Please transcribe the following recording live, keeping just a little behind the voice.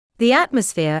The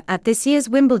atmosphere at this year's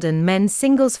Wimbledon men's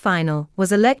singles final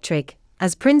was electric,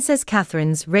 as Princess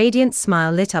Catherine's radiant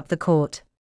smile lit up the court.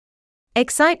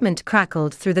 Excitement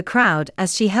crackled through the crowd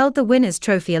as she held the winner's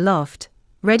trophy aloft,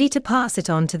 ready to pass it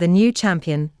on to the new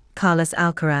champion, Carlos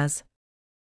Alcaraz.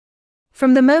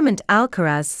 From the moment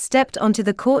Alcaraz stepped onto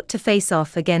the court to face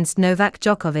off against Novak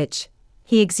Djokovic,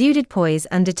 he exuded poise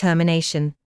and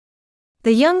determination.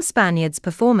 The young Spaniard's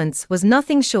performance was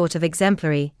nothing short of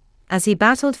exemplary, as he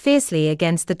battled fiercely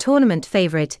against the tournament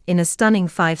favorite in a stunning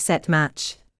 5-set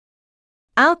match.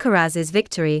 Alcaraz's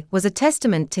victory was a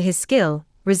testament to his skill,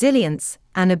 resilience,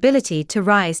 and ability to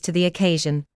rise to the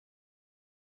occasion.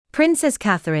 Princess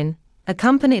Catherine,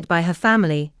 accompanied by her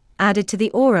family, added to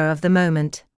the aura of the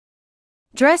moment.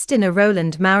 Dressed in a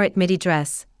Roland Mouret midi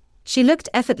dress, she looked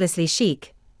effortlessly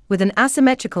chic, with an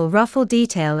asymmetrical ruffle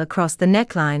detail across the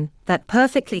neckline that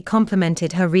perfectly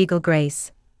complemented her regal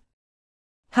grace.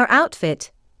 Her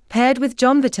outfit, paired with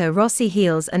Gianvito Rossi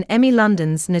heels and Emmy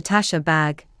London's Natasha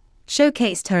bag,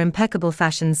 showcased her impeccable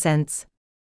fashion sense.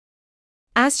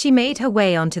 As she made her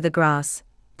way onto the grass,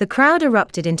 the crowd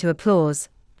erupted into applause,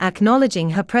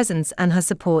 acknowledging her presence and her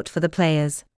support for the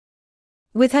players.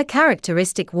 With her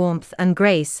characteristic warmth and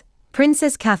grace,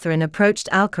 Princess Catherine approached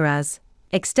Alcaraz,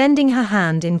 extending her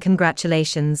hand in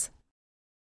congratulations.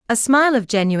 A smile of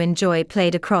genuine joy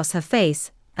played across her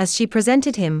face as she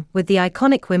presented him with the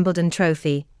iconic Wimbledon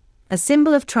trophy, a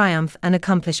symbol of triumph and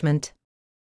accomplishment.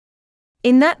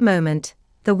 In that moment,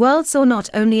 the world saw not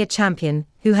only a champion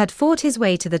who had fought his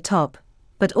way to the top,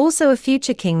 but also a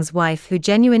future king's wife who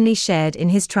genuinely shared in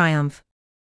his triumph.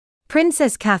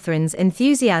 Princess Catherine's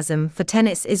enthusiasm for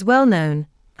tennis is well known,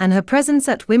 and her presence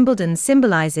at Wimbledon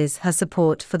symbolizes her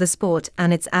support for the sport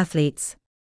and its athletes.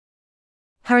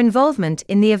 Her involvement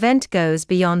in the event goes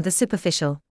beyond the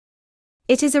superficial.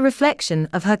 It is a reflection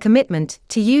of her commitment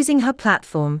to using her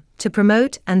platform to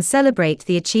promote and celebrate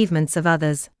the achievements of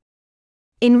others.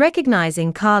 In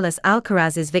recognizing Carlos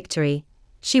Alcaraz's victory,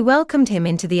 she welcomed him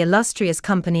into the illustrious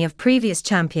company of previous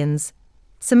champions,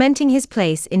 cementing his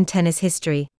place in tennis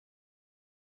history.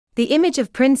 The image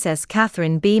of Princess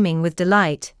Catherine beaming with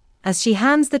delight as she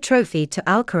hands the trophy to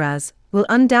Alcaraz will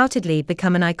undoubtedly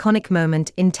become an iconic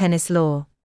moment in tennis lore.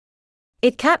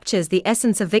 It captures the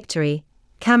essence of victory,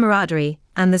 camaraderie,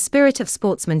 and the spirit of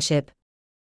sportsmanship.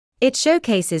 It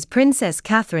showcases Princess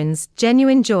Catherine's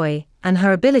genuine joy and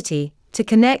her ability to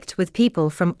connect with people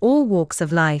from all walks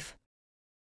of life.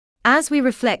 As we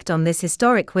reflect on this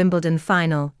historic Wimbledon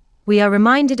final, we are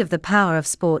reminded of the power of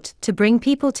sport to bring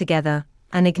people together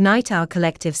and ignite our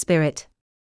collective spirit.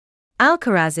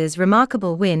 Alcaraz's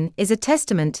remarkable win is a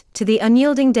testament to the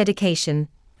unyielding dedication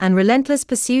and relentless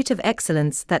pursuit of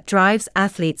excellence that drives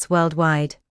athletes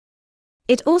worldwide.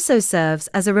 It also serves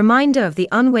as a reminder of the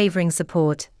unwavering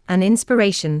support and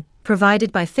inspiration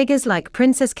provided by figures like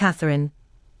Princess Catherine,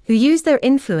 who use their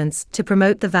influence to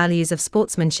promote the values of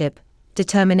sportsmanship,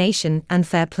 determination, and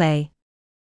fair play.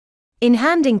 In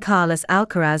handing Carlos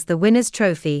Alcaraz the winner's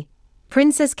trophy,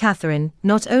 Princess Catherine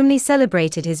not only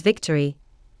celebrated his victory,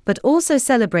 but also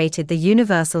celebrated the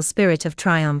universal spirit of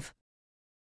triumph.